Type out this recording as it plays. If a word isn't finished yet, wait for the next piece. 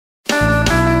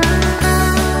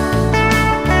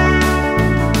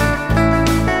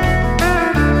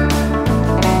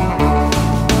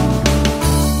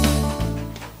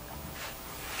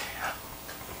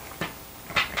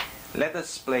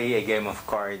us play a game of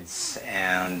cards,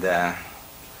 and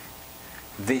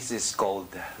this is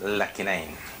called Lucky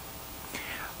 9.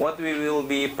 What we will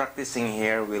be practicing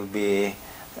here will be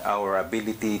our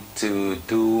ability to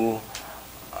do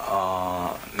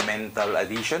mental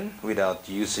addition without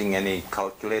using any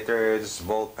calculators,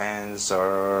 ball pens,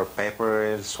 or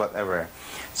papers, whatever.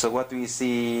 So what we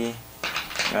see,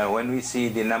 when we see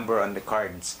the number on the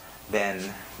cards, then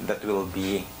that will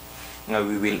be,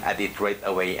 we will add it right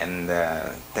away and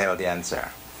tell the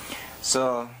answer.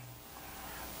 So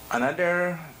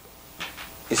another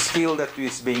skill that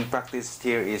is being practiced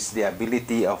here is the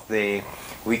ability of the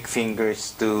weak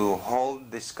fingers to hold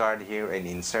this card here and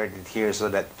insert it here so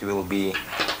that it will be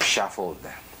shuffled.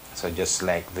 So just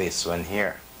like this one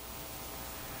here,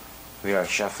 we are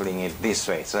shuffling it this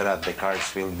way so that the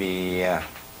cards will be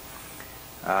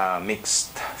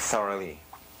mixed thoroughly.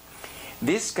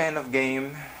 This kind of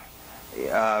game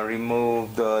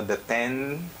remove the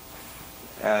 10,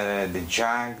 the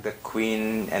jack, the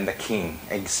queen, and the king,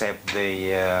 except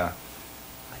the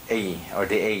A or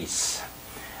the ace.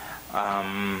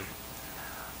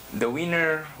 The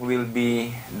winner will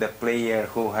be the player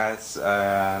who has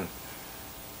the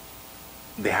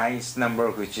highest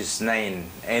number, which is 9.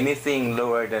 Anything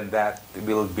lower than that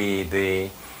will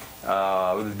be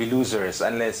losers,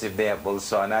 unless if they have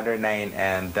also another 9,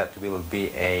 and that will be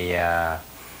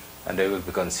and they will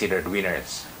be considered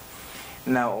winners.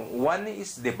 Now, one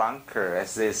is the bunker,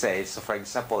 as they say. So for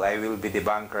example, I will be the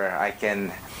bunker. I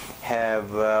can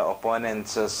have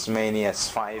opponents as many as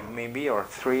 5 maybe, or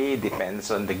 3, depends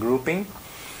on the grouping.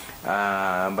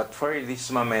 But for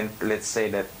this moment, let's say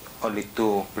that only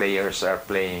 2 players are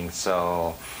playing,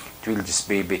 so it will just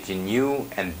be between you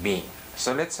and me.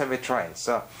 So let's have a try.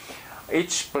 So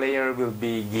each player will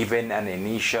be given an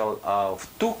initial of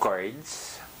 2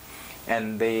 cards,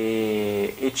 and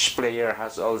each player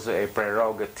has also a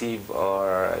prerogative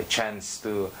or a chance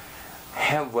to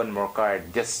have 1 more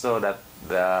card, just so that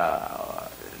the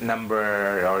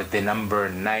number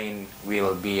 9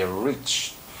 will be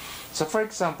reached. So for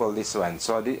example, this one,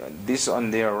 so this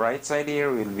on the right side here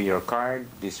will be your card,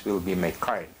 this will be my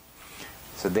card.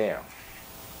 So there.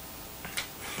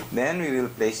 Then we will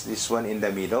place this one in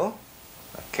the middle.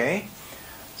 Okay,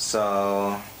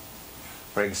 so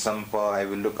for example, I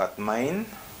will look at mine.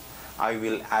 I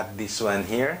will add this one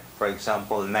here. For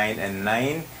example, 9 and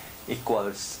 9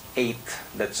 equals 8.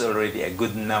 That's already a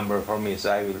good number for me.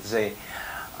 So I will say,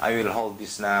 I will hold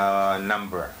this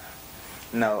number.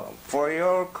 Now, for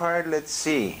your card, let's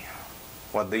see.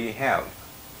 What do you have?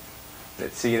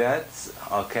 Let's see that.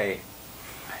 Okay.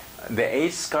 The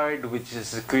ace card, which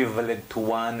is equivalent to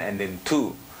 1 and then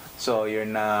 2. So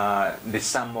the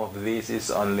sum of this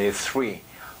is only 3.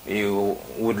 You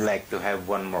would like to have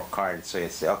 1 more card, so you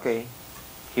say, okay,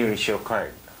 here is your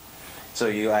card. So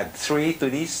you add 3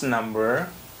 to this number,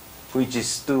 which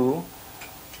is 2.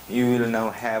 You will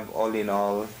now have all in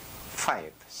all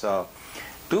 5. So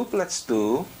 2 plus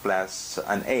 2 plus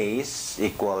an ace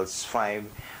equals 5,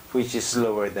 which is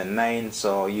lower than 9,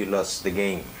 so you lost the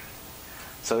game.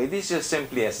 So it is just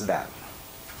simply as that.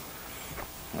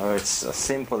 Or it's as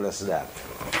simple as that.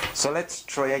 So let's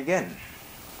try again.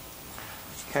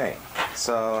 Okay,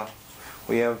 so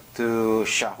we have to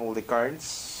shuffle the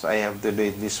cards. I have to do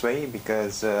it this way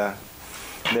because there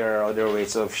are other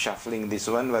ways of shuffling this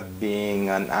one, but being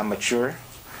an amateur,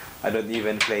 I don't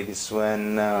even play this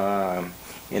one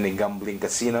in a gambling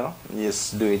casino.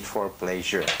 Just do it for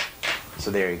pleasure. So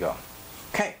there you go.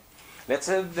 Okay, let's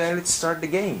start the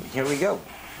game. Here we go.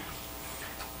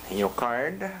 Your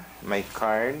card, my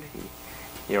card,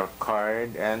 your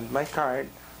card, and my card.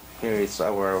 Here is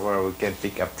where we can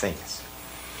pick up things.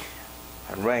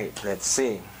 Alright, let's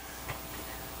see.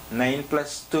 9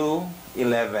 plus 2,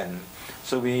 11.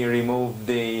 So we remove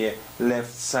the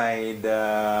left side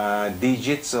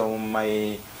digit, so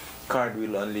my card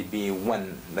will only be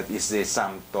 1. That is the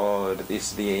sum, that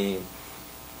is the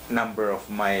number of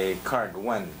my card,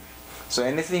 1. So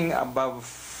anything above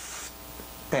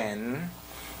 10,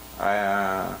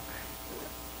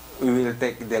 we will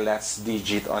take the last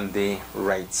digit on the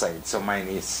right side. So mine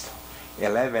is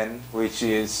 11, which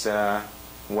is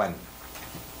 1.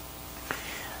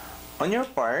 On your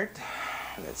part,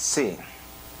 let's see.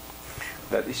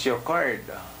 That is your card.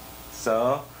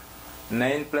 So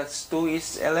 9 plus 2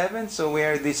 is 11, so we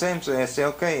are the same. So I say,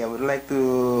 okay, I would like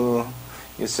to,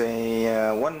 you say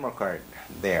 1 more card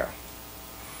there.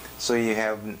 So you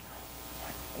have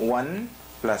 1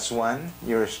 plus 1,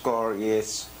 your score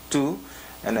is 2,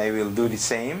 and I will do the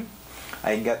same.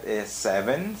 I got a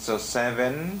 7, so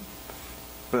 7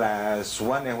 plus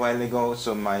 1 a while ago,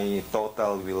 so my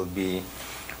total will be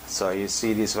So you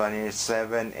see this one here,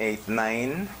 7, 8,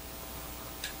 9.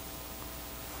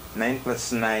 9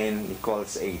 plus 9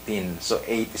 equals 18. So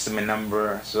 8 is my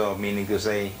number, so meaning to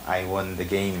say I won the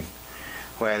game.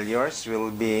 Well, yours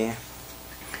will be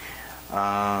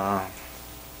 9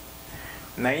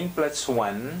 plus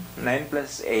 1. 9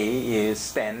 plus A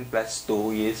is 10, plus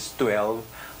 2 is 12.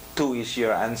 2 is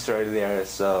your answer there,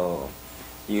 so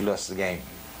you lost the game.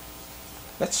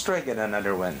 Let's try again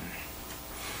another one.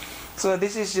 So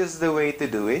this is just the way to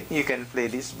do it. You can play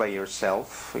this by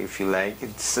yourself if you like.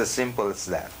 It's as simple as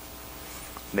that.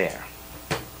 There.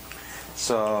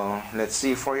 So let's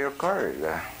see for your card.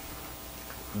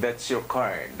 That's your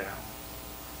card.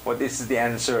 What is the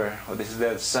answer? What is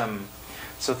the sum?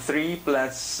 So 3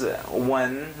 plus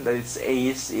 1, that is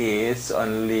ace, is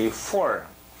only 4.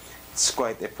 It's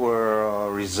quite a poor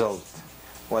result.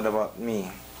 What about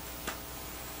me?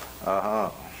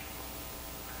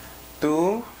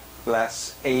 2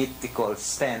 plus 8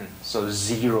 equals 10. So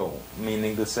 0,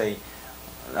 meaning to say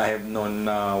I have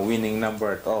no winning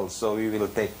number at all. So we will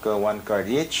take one card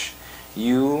each.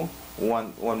 You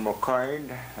want one more card.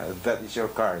 That is your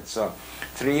card. So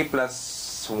 3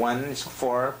 plus 1 is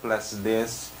 4, plus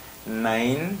this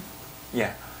 9.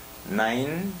 Yeah,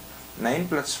 9. 9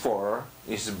 plus 4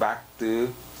 is back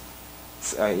to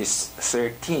is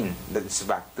 13. That is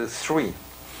back to 3.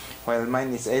 While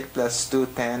mine is 8 plus 2,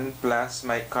 10, plus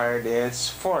my card is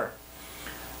 4.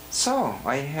 So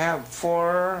I have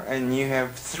 4 and you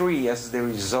have 3 as the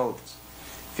result,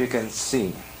 if you can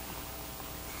see.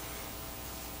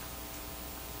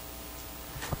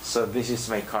 So this is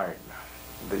my card.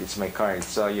 That is my card.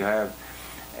 So you have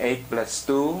 8 plus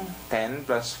 2, 10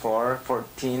 plus 4,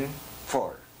 14,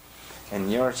 4.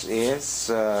 And yours is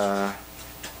 9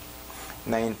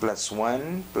 plus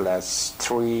 1 plus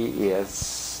 3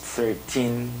 is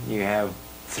 13. You have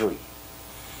 3.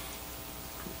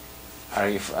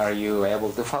 Are you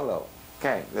able to follow?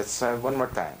 Okay, let's have one more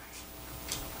time.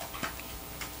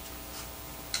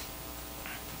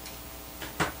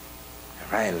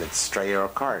 Alright, let's try your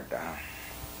card.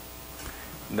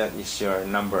 That is your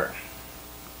number.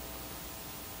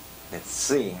 Let's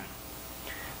see.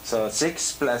 So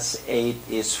 6 plus 8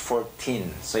 is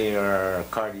 14. So your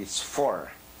card is 4.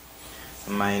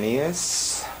 Mine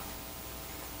is,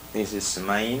 this is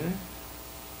mine.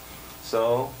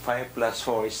 So 5 plus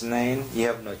 4 is 9. You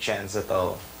have no chance at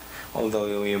all.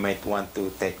 Although you might want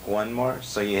to take one more.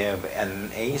 So you have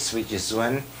an ace, which is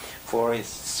 1. 4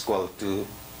 is equal to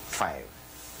 5.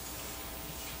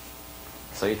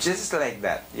 So it's just like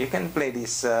that. You can play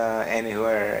this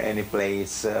anywhere, any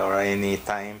place, or any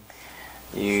time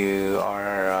you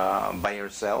are by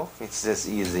yourself. It's just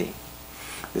easy.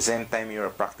 At the same time, you are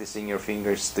practicing your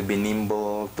fingers to be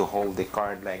nimble, to hold the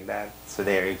card like that. So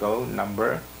there you go,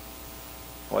 number.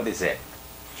 What is it?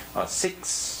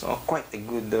 6. Oh, quite a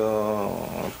good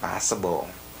passable.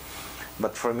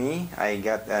 But for me, I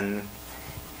got an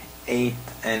 8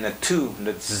 and a 2.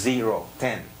 That's 0,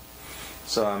 10.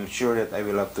 So I'm sure that I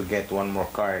will have to get one more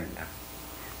card.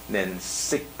 Then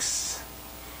 6.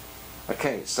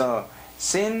 Okay, so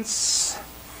since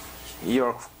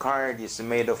your card is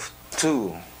made of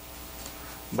 2,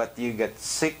 but you got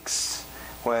 6,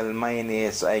 while mine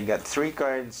is I got 3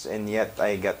 cards and yet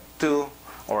I got 2,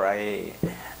 or I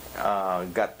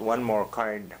got one more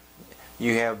card,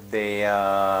 you have the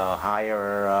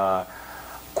higher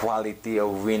quality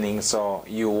of winning, so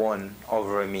you won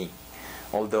over me.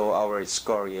 Although our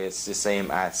score is the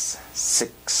same as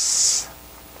 6.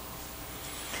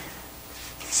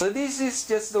 So this is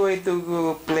just the way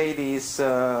to play this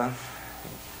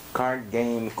card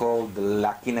game called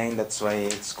Lucky 9. That's why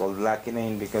it's called Lucky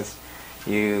 9, because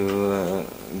you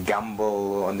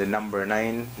gamble on the number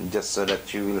 9 just so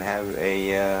that you will have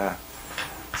a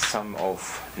sum of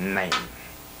 9.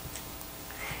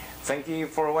 Thank you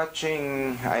for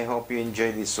watching. I hope you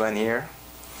enjoyed this one here.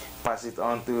 Pass it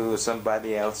on to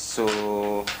somebody else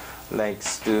who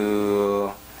likes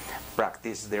to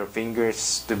practice their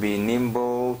fingers to be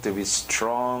nimble, to be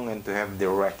strong, and to have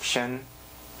direction.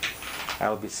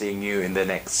 I'll be seeing you in the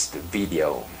next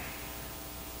video.